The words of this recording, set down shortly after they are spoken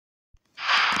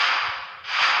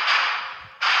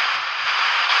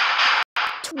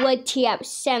20th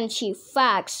Century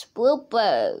Fox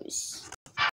bloopers.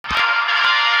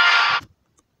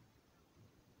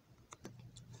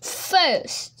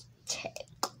 First take.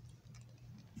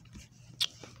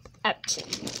 Action.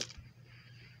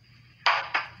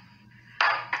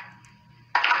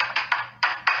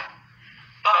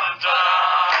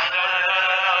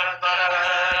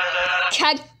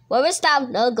 Cut. Where was that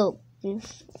logo?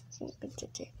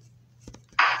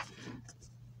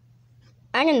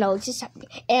 I don't know, just happened.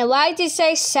 And why did it say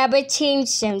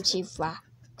 1770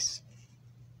 Fox?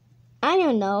 I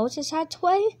don't know, just had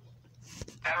 20.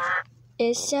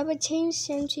 It's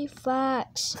 1770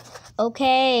 Fox.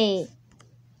 Okay.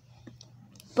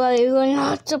 But you're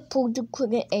not supposed to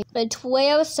click it. The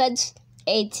 12 cents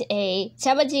 8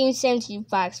 1770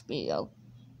 Fox video.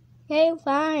 Okay,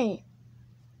 fine.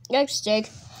 Next take.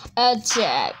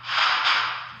 Attack.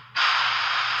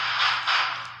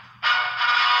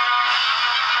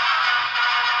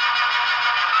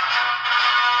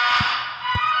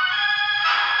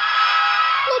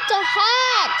 What the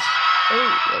heck?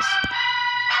 Oh, yes.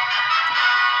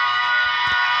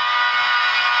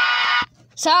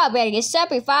 Celebrating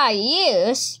 75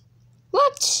 years?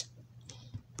 What?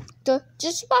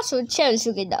 Just about to chance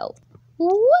you know.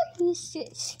 What is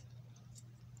this?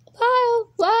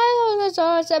 Wow, that's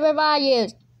all 75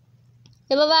 years.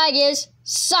 75 years,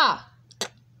 suck.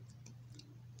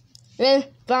 Then,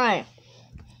 fine.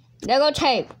 Lego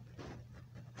tape.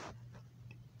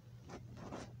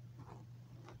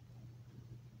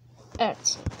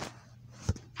 X.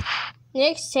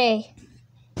 Next take.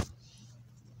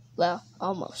 Well,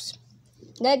 almost.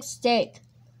 Next take.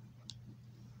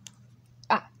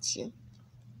 Action.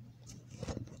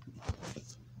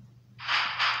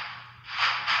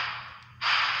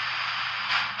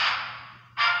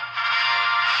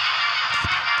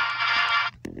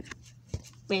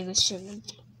 Big shooting.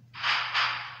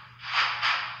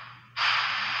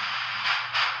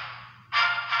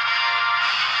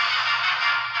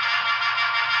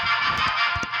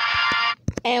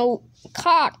 And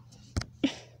caught.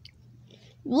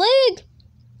 Leg.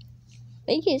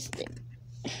 Biggest thing.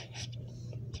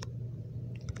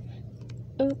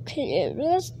 Okay,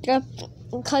 let's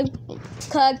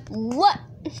cut. What?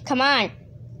 Come on.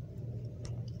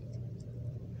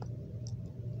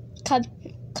 Cut.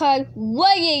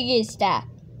 What is that?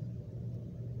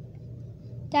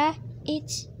 That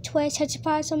it's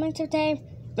 12:35 something today.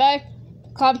 Right?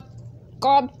 God.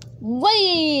 What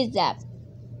is that?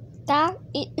 That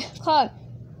it. God.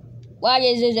 What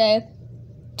is it?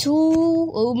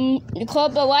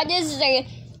 But what is it?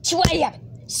 12th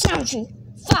Century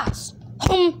Fox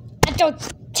Home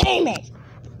Entertainment.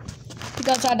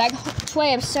 Because I like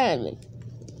 12th century.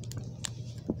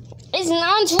 It's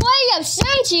not 12th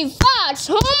Century Fox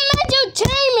Home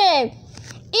Entertainment.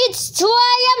 It's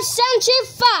 12th Century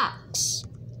Fox.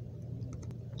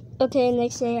 Okay,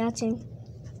 next day I think.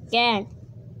 Again.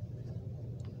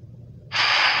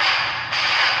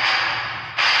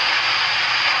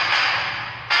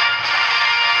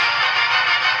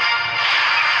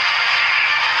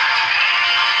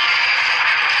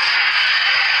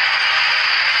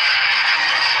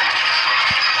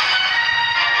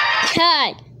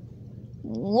 Cut.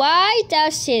 Why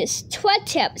does this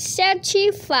 20th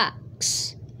Century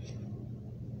Fox?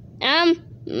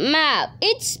 Mouth.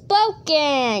 It's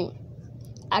broken.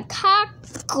 A cock.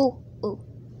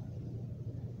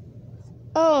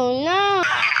 Oh no.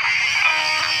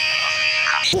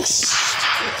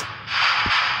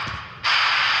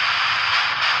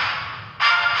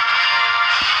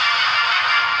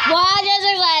 Why does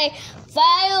it like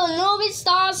Fire Movie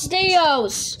Star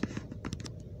Studios?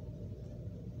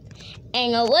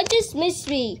 And what is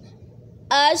mystery?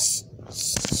 A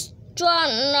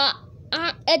strong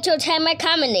entertainment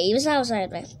company. It sounds like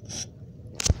that.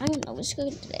 I don't know what's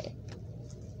good today.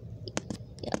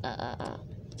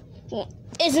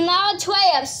 It's not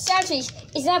 12th century.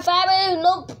 It's not Fire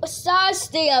Movie Star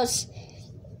Studios.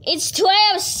 It's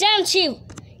 12th century.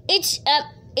 It's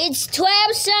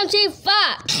 12th century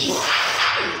Fox.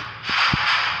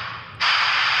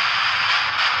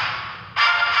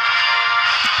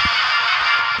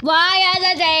 Why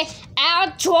are they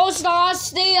at 12 Star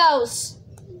Studios?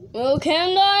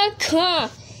 Okay, no, come.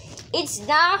 It's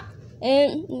not.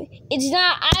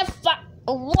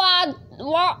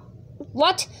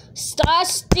 What Star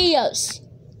Studios?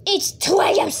 It's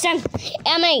 12th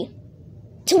century.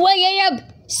 12th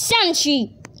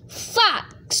century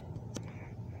Fox.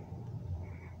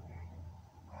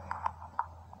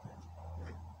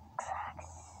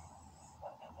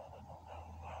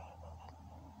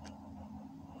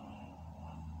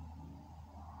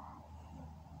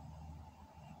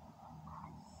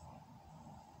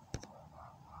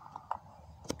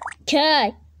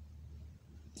 Cut.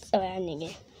 Sorry, I need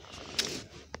it.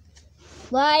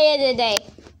 Why is it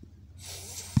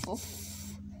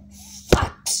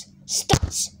fox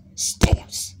starts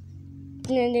stairs?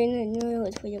 No,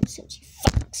 it's way up essentially.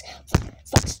 Fox.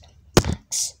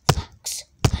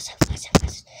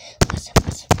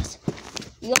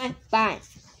 You are fine.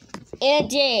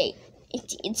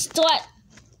 It's start.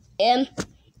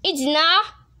 It's now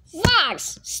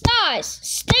fox stars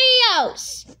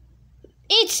steals.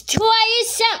 It's 12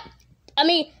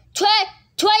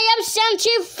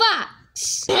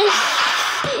 fox.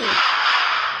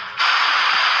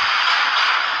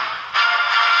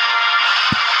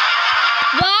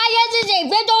 Why is it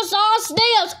Victor Star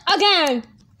steals again?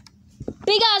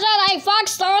 Because I like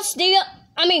fox star steal.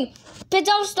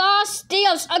 Victor Star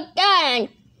steals again.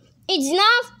 It's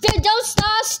not Victor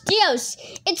Star steals.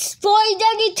 It's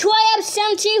 12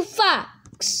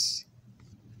 fox.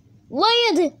 What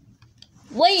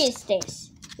is this?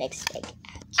 Next thing.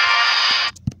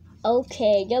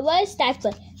 Okay, what is that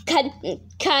for? Cut.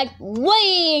 What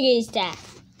is that?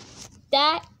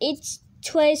 That it's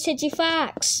 12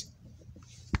 fox.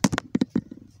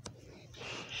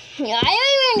 I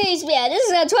don't even need to be. This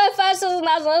is a 25.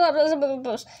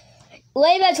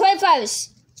 Wait a 25.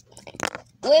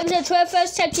 Wait the 12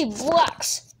 century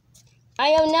blocks.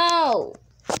 I don't know.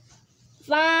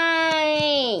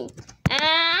 Fine.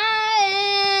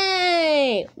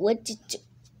 What did you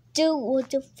do with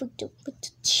the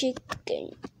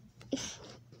chicken?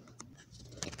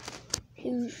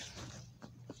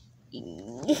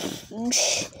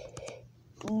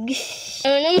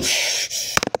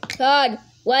 God,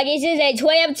 what is it? A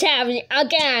 12 times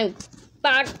again?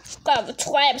 Back of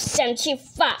 12 century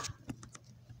fox.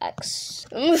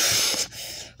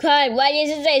 God, what is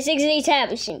it? A 60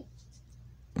 television?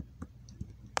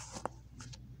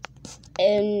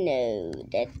 Oh no,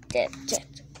 that.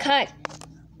 Cut.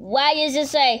 Why does it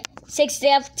say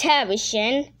 60th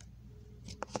television?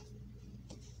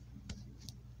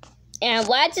 And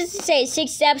why does it say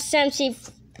 60th century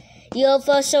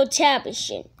universal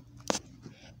television?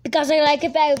 Because I like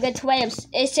it better than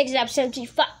 60th century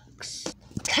fox.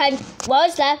 Cut. What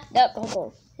was that?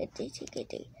 No.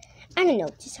 I don't know.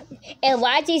 And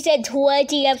why does it say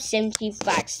 20th century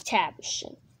fox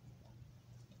television?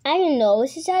 I don't know.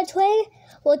 Is that 20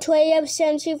 or 20th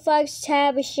century fox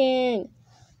television?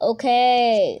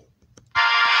 Okay.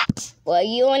 Well,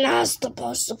 you are not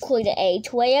supposed to call it a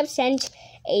 20th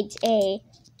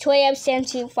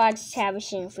century fox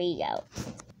television video.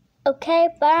 Okay,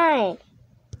 fine.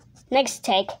 Next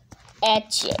take,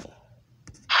 action.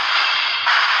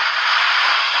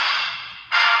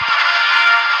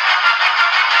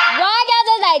 Why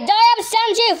doesn't they 20th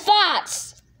century fox?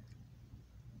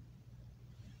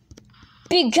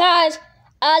 Because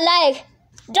I like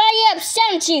 20th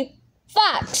century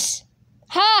fox.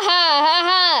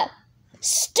 Ha.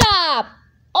 Stop.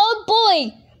 Oh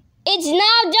boy. It's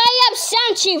now 20th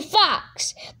century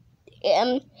fox.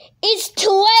 It's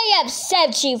 20th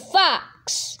century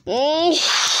fox.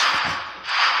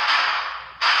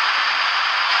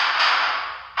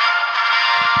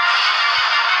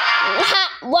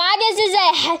 Why does it say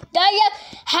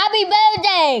happy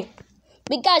birthday?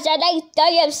 Because I like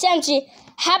 20th century.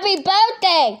 Happy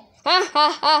birthday!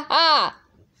 Ha.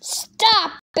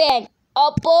 Stop it!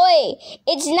 Oh boy,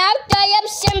 it's now 20th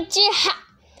century.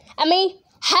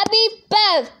 Happy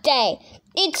birthday!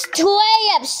 It's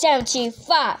 20th century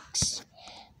fox.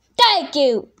 Thank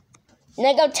you.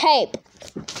 Now go tape.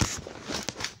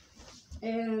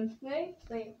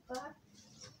 Wait.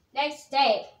 Next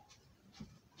day.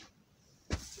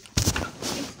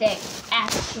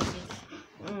 Actually.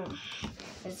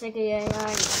 Let's take a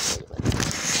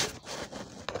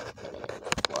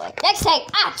Next take,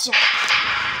 action!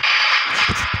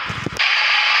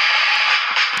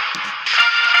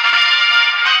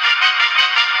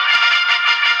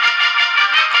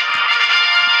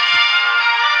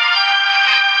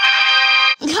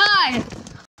 God,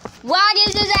 what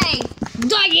is this a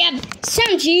 20th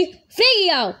century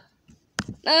video?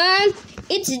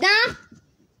 It's not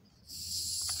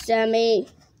semi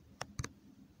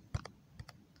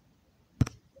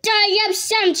 20th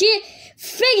century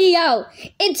video.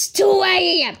 It's 2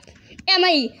 a.m.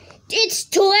 It's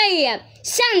 2 a.m.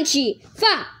 Century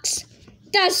fox.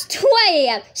 That's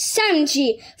 20th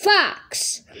century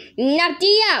fox.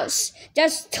 Nothing else.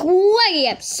 That's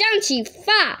 20th century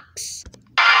fox.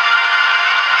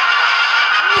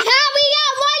 How we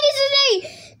got what is it?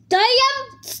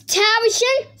 20th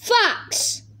television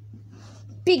fox.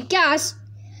 Because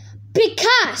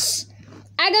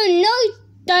I don't know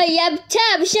 20th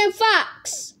television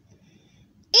fox.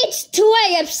 It's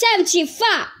 12th century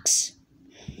fox.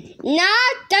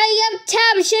 Not 30th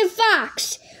century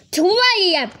fox.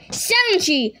 20th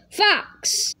century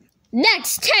fox.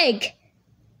 Let's take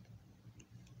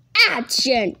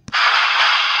action.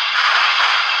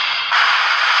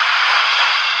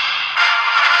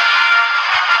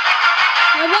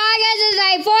 Why is it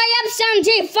a 40th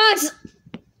century fox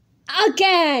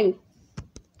again?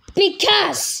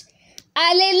 Because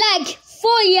I like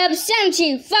 40th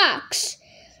century fox.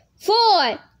 4,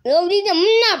 only the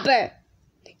number.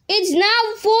 It's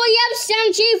now 40th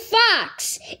century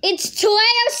fox. It's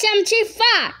 12th century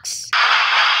fox.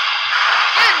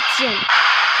 Action.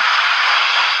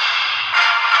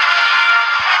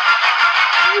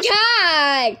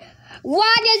 God,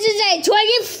 why does it say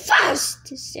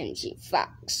 21st century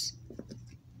fox?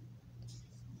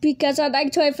 Because I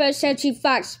like 21st century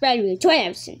fox, especially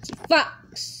 12th century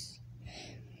fox.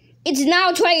 It's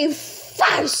now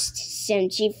 21st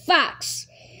century fox.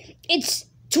 It's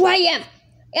 12th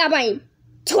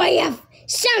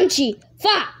century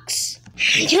fox.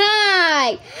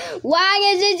 God, why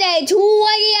is it a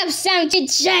 20th century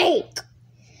Jake?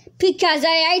 Because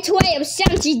I like 12th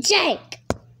century Jake.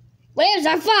 Where's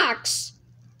a fox?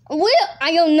 Well,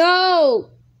 I don't know.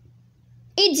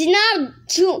 It's now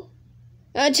 200.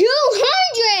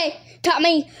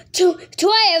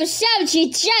 12th century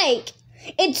Jake.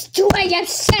 It's 12th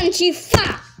century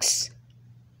fox.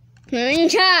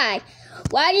 Okay.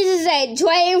 Why does it say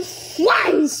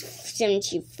 21st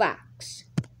century fox?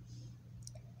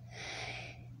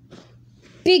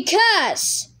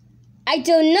 Because I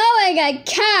don't know I got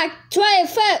cat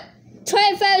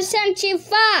 21st century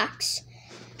fox.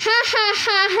 Ha ha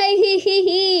ha he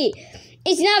he.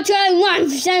 It's now 21st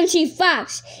century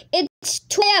fox. It's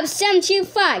 12th century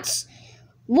fox.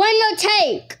 One more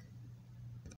take.